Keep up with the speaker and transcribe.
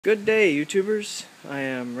Good day, YouTubers. I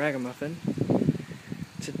am Ragamuffin.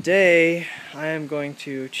 Today I am going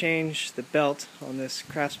to change the belt on this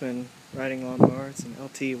Craftsman riding lawnmower. It's an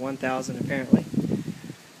LT 1000 apparently,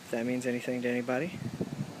 if that means anything to anybody.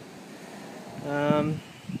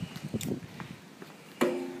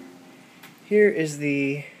 Here is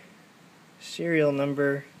the serial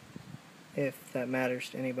number, if that matters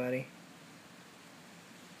to anybody.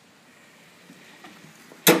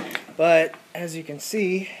 But as you can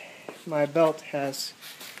see, my belt has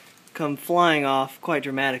come flying off quite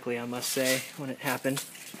dramatically, I must say, when it happened.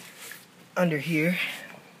 Under here,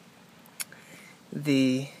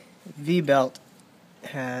 the V-belt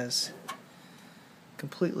has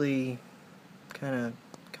completely kind of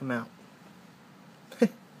come out.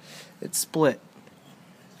 It's split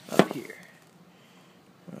up here.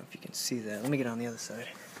 I don't know if you can see that. Let me get on the other side.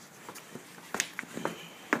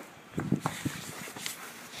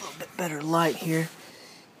 Better light here.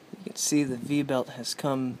 You can see the V-belt has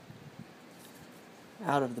come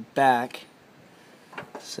out of the back,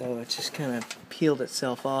 so it just kind of peeled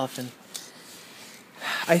itself off. And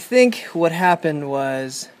I think what happened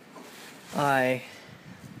was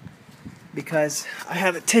because I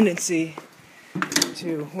have a tendency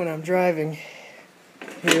to, when I'm driving,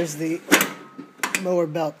 here's the mower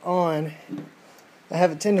belt on, I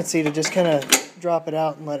have a tendency to just kind of drop it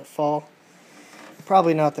out and let it fall.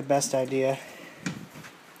 Probably not the best idea.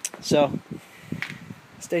 So,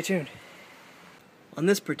 stay tuned. On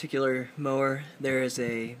this particular mower, there is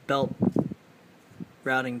a belt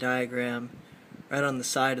routing diagram right on the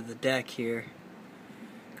side of the deck here.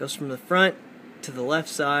 It goes from the front to the left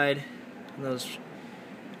side, and those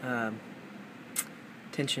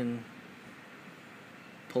tension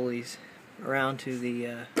pulleys around to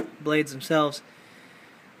the blades themselves,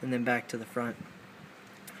 and then back to the front.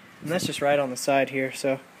 And that's just right on the side here,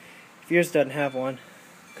 so if yours doesn't have one,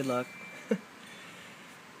 good luck. I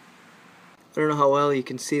don't know how well you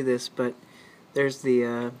can see this, but there's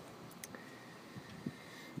the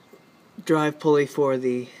drive pulley for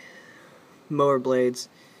the mower blades.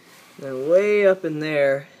 Then way up in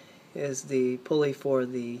there is the pulley for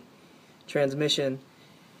the transmission,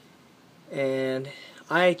 and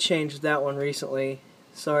I changed that one recently.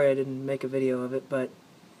 Sorry I didn't make a video of it, but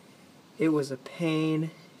it was a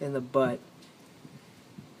pain in the butt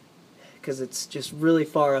because it's just really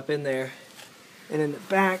far up in there. And in the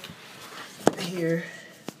back here,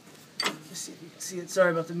 let's see if you can see it.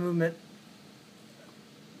 Sorry about the movement.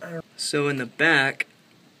 So in the back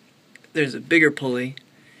there's a bigger pulley,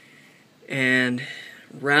 and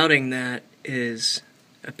routing that is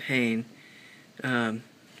a pain. The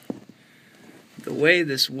way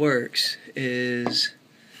this works is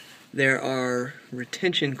there are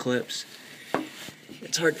retention clips.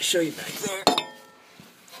 It's hard to show you back there.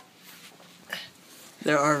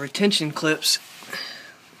 There are retention clips,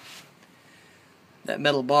 that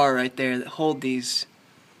metal bar right there, that hold these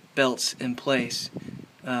belts in place.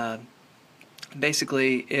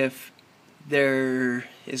 Basically, if there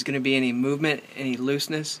is going to be any movement, any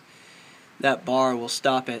looseness, that bar will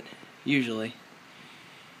stop it, usually.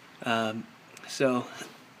 So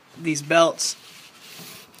these belts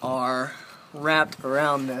are wrapped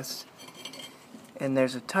around this, and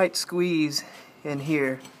there's a tight squeeze in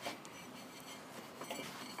here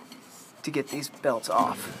to get these belts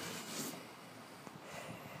off.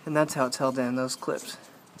 And that's how it's held in, those clips.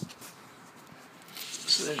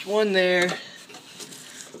 So there's one there.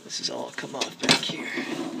 This is all come off back here.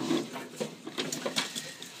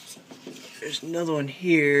 There's another one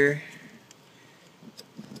here.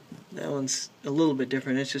 That one's a little bit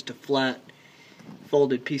different. It's just a flat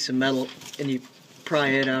folded piece of metal, and you pry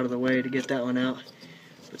it out of the way to get that one out.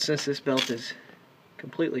 But since this belt is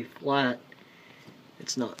completely flat,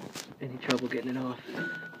 it's not any trouble getting it off.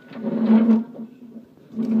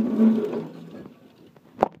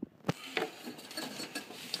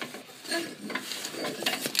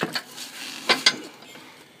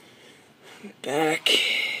 Back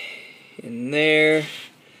in there,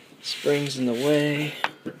 springs in the way.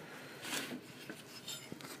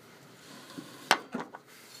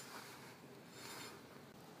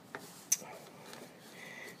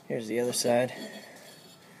 Here's the other side.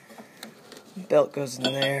 Belt goes in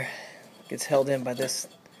there, gets held in by this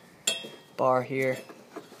bar here,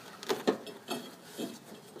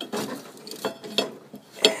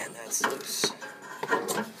 and that's loose.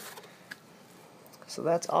 So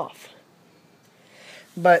that's off.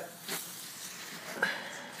 But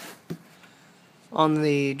on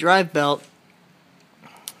the drive belt,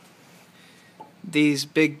 these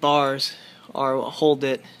big bars are what hold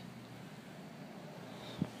the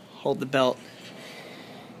belt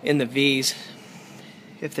in the V's.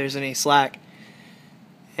 if there's any slack.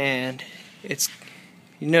 And you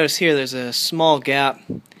notice here there's a small gap,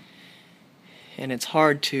 and it's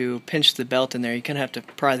hard to pinch the belt in there. You kind of have to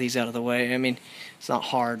pry these out of the way. I mean, it's not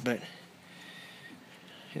hard, but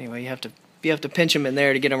anyway, you have to pinch them in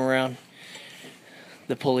there to get them around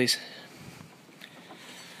the pulleys.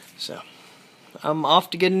 So I'm off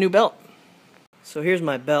to get a new belt. So here's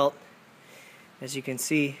my belt. As you can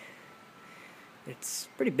see, it's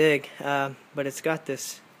pretty big, but it's got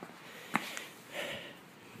this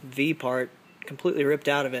V part completely ripped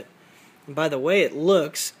out of it. And by the way it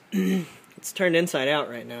looks, it's turned inside out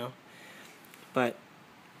right now, but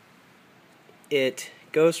it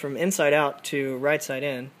goes from inside out to right side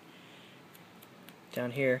in,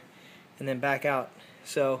 down here, and then back out.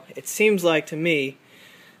 So it seems like to me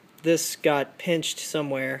this got pinched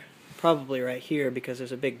somewhere, probably right here because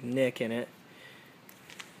there's a big nick in it,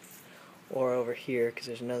 or over here because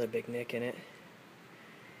there's another big nick in it.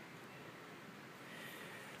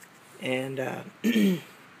 And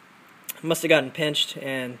must have gotten pinched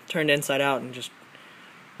and turned inside out and just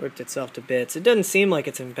ripped itself to bits. It doesn't seem like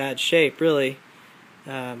it's in bad shape, really.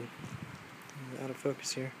 Out of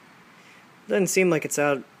focus here. It doesn't seem like it's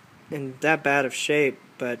out in that bad of shape,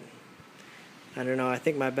 but I don't know. I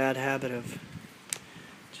think my bad habit of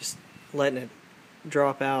just letting it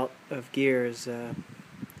drop out of gears did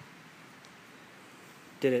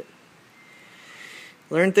it.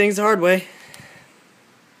 Learn things the hard way.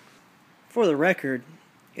 For the record,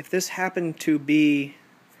 if this happened to be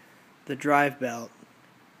the drive belt,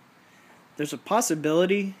 there's a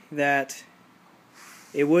possibility that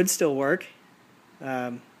it would still work.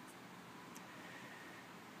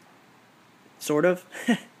 Sort of.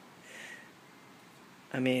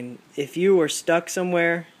 I mean, if you were stuck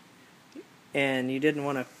somewhere and you didn't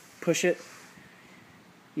want to push it,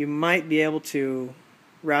 you might be able to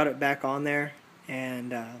route it back on there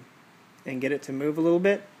and get it to move a little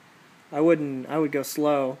bit. I would go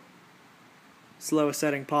slowest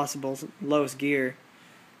setting possible, lowest gear,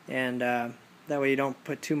 and that way you don't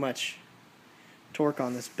put too much torque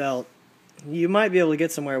on this belt. You might be able to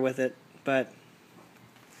get somewhere with it, but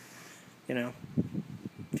you know,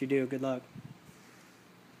 if you do, good luck.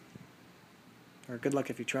 Or good luck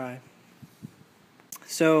if you try.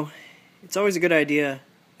 So it's always a good idea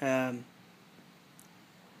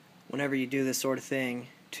whenever you do this sort of thing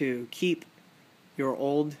to keep your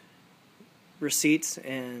old receipts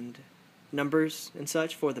and numbers and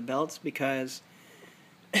such for the belts, because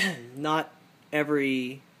not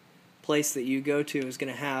every place that you go to is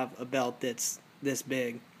going to have a belt that's this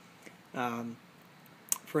big.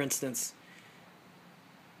 For instance,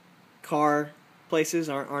 car places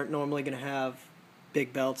aren't normally going to have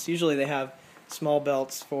big belts. Usually they have small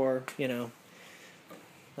belts for, you know,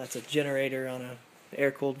 that's a generator on a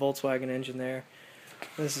air-cooled Volkswagen engine there.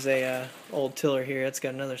 This is a old tiller here. It's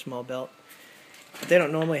got another small belt. But they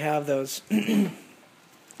don't normally have those,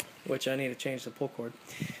 which I need to change the pull cord.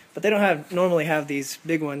 But they don't normally have these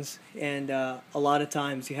big ones, and a lot of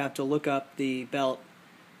times you have to look up the belt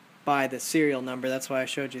by the serial number. That's why I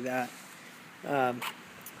showed you that.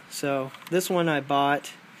 So this one I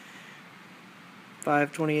bought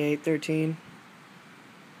 528.13.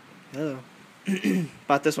 Hello.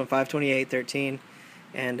 Bought this one 528.13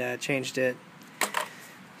 and changed it.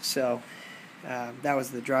 So that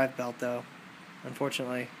was the drive belt, though.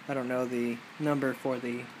 Unfortunately, I don't know the number for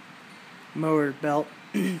the mower belt,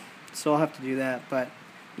 so I'll have to do that, but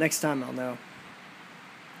next time I'll know.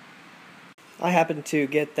 I happened to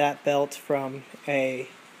get that belt from a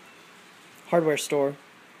hardware store,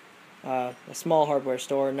 a small hardware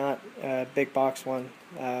store, not a big box one.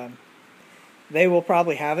 They will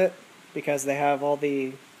probably have it because they have all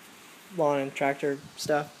the lawn and tractor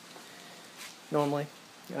stuff normally.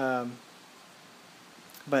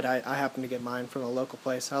 But I happen to get mine from a local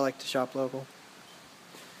place. I like to shop local,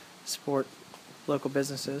 support local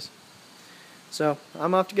businesses. So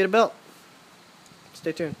I'm off to get a belt.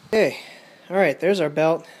 Stay tuned. Okay, all right. There's our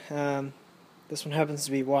belt. This one happens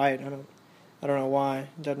to be white. I don't know why.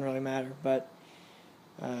 It doesn't really matter. But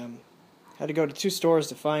had to go to 2 stores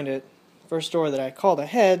to find it. First store that I called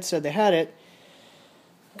ahead said they had it.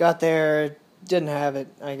 Got there, didn't have it.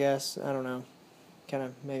 I guess, I don't know. Kind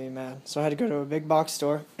of made me mad. So I had to go to a big box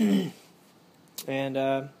store, and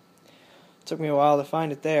it took me a while to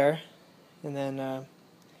find it there, and then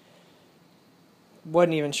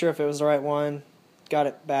wasn't even sure if it was the right one. Got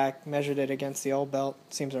it back, measured it against the old belt.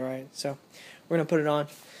 Seems alright. So we're gonna put it on.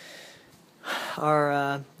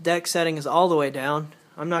 Our deck setting is all the way down.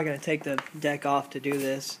 I'm not gonna take the deck off to do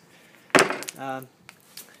this.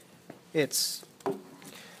 It's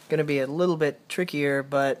gonna be a little bit trickier,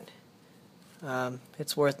 but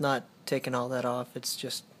It's worth not taking all that off. It's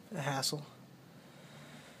just a hassle.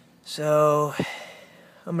 So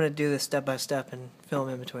I'm going to do this step by step and film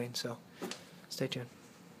in between, so stay tuned.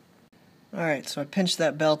 Alright, so I pinched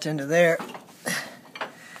that belt into there,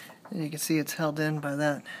 and you can see it's held in by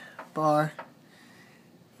that bar,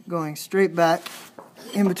 going straight back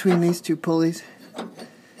in between these two pulleys.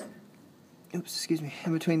 Oops, excuse me,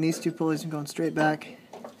 in between these two pulleys and going straight back.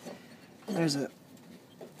 There's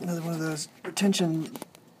another one of those retention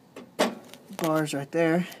bars right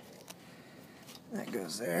there. That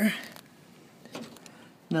goes there.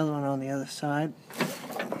 Another one on the other side.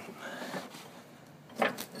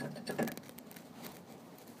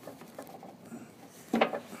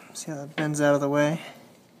 See how that bends out of the way?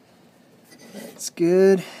 That's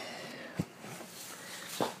good.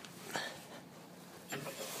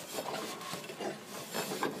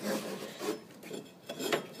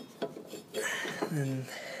 And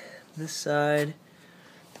this side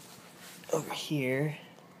over here.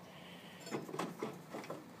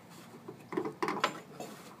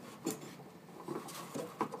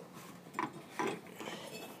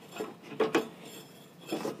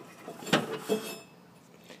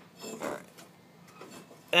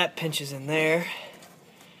 That pinches in there,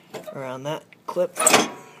 around that clip,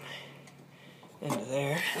 into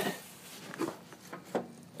there.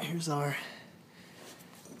 Here's our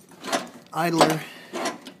idler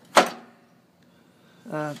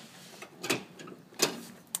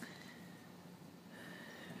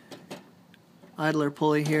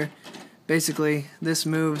pulley here. Basically, this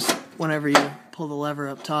moves whenever you pull the lever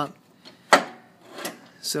up top.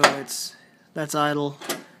 So that's idle,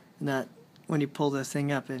 and that when you pull the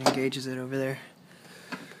thing up, it engages it over there.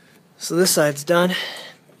 So this side's done.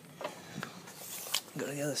 Go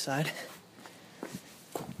to the other side.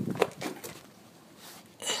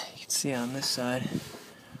 You can see on this side,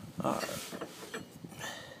 you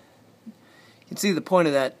can see the point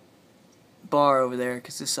of that bar over there,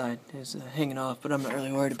 because this side is hanging off, but I'm not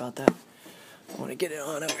really worried about that. I want to get it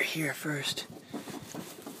on over here first.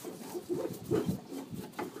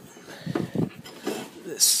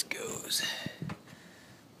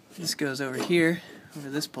 This goes over here, over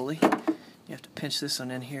this pulley. You have to pinch this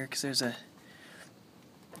one in here because there's a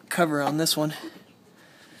cover on this one.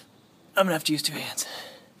 I'm gonna have to use two hands.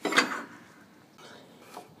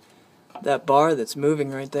 That bar that's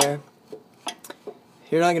moving right there,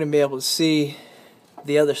 you're not gonna be able to see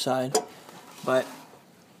the other side, but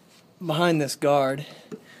behind this guard,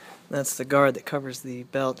 that's the guard that covers the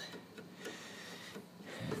belt,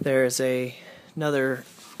 there's another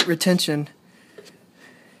retention,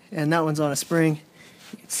 and that one's on a spring.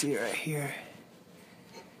 You can see it right here.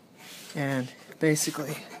 And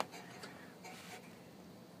basically,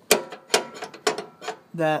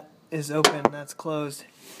 that is open, that's closed.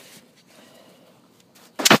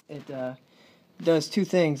 It does two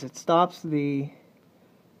things. It stops the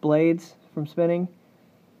blades from spinning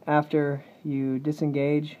after you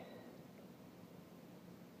disengage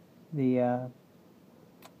the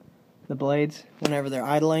blades whenever they're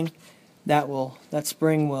idling. That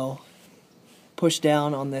spring will push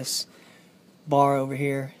down on this bar over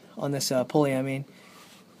here, on this pulley I mean,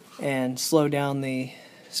 and slow down the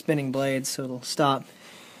spinning blades so it'll stop.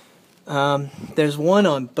 There's one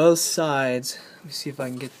on both sides. Let me see if I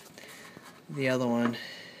can get the other one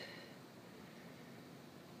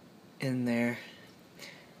in there.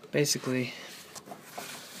 Basically,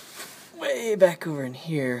 way back over in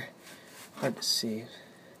here, hard to see,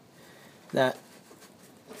 that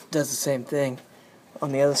does the same thing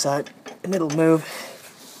on the other side, and it'll move.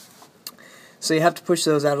 So you have to push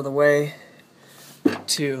those out of the way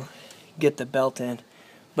to get the belt in.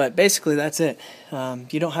 But basically that's it.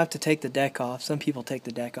 You don't have to take the deck off. Some people take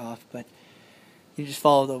the deck off, but you just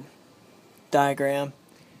follow the diagram,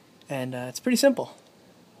 and it's pretty simple.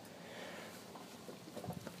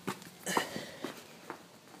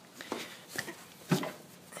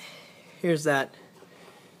 Here's that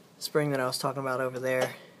spring that I was talking about over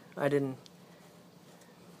there. I didn't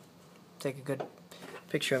take a good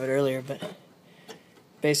picture of it earlier, but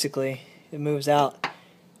basically it moves out.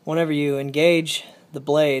 Whenever you engage the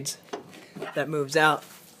blades, that moves out.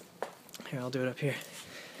 Here, I'll do it up here.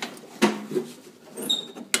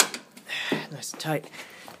 Nice and tight.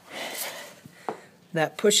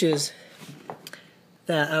 That pushes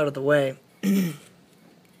that out of the way,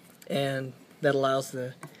 and that allows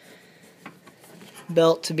the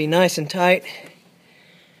belt to be nice and tight.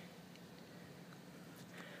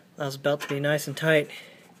 Allows the belt to be nice and tight,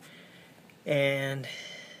 and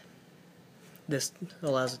this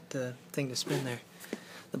allows the thing to spin there,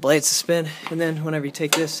 the blades to spin. And then whenever you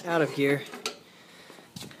take this out of gear,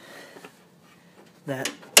 that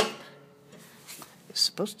is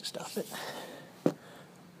supposed to stop it.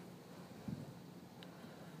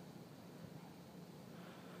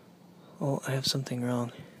 Oh, I have something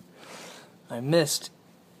wrong. I missed.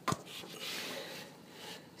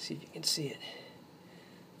 See if you can see it.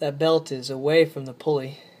 That belt is away from the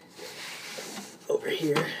pulley. Over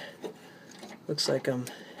here. Looks like I'm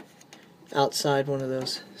outside one of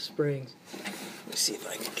those springs. Let me see if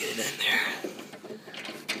I can get it in there.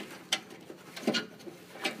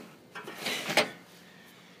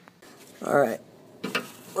 Alright.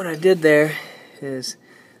 What I did there is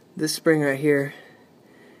this spring right here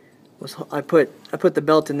was I put the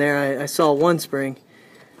belt in there. I saw one spring,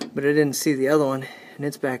 but I didn't see the other one, and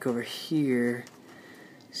it's back over here.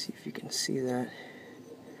 See if you can see that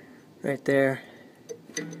right there.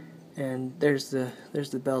 And there's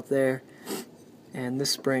the belt there, and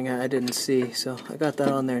this spring I didn't see, so I got that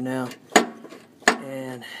on there now,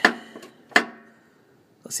 and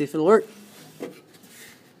let's see if it'll work.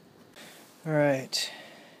 Alright,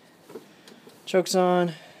 choke's on,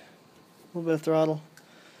 a little bit of throttle.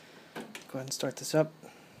 Go ahead and start this up.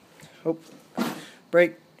 Oh,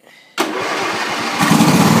 brake.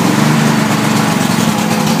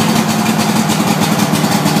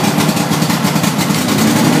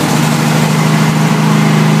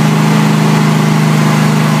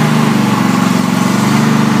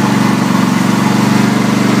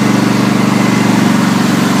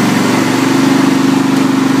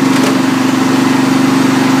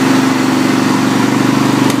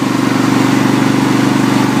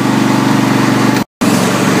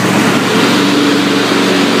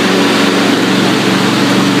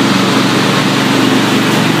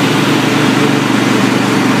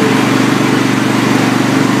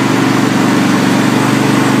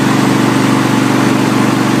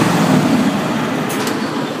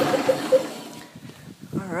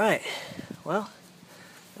 Alright, well,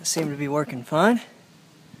 that seemed to be working fine.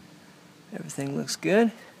 Everything looks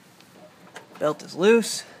good. Belt is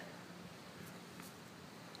loose.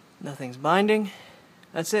 Nothing's binding.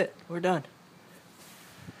 That's it. We're done.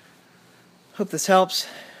 Hope this helps.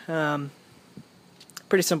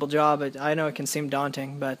 Pretty simple job. I know it can seem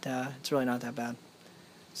daunting, but it's really not that bad.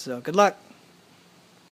 So good luck.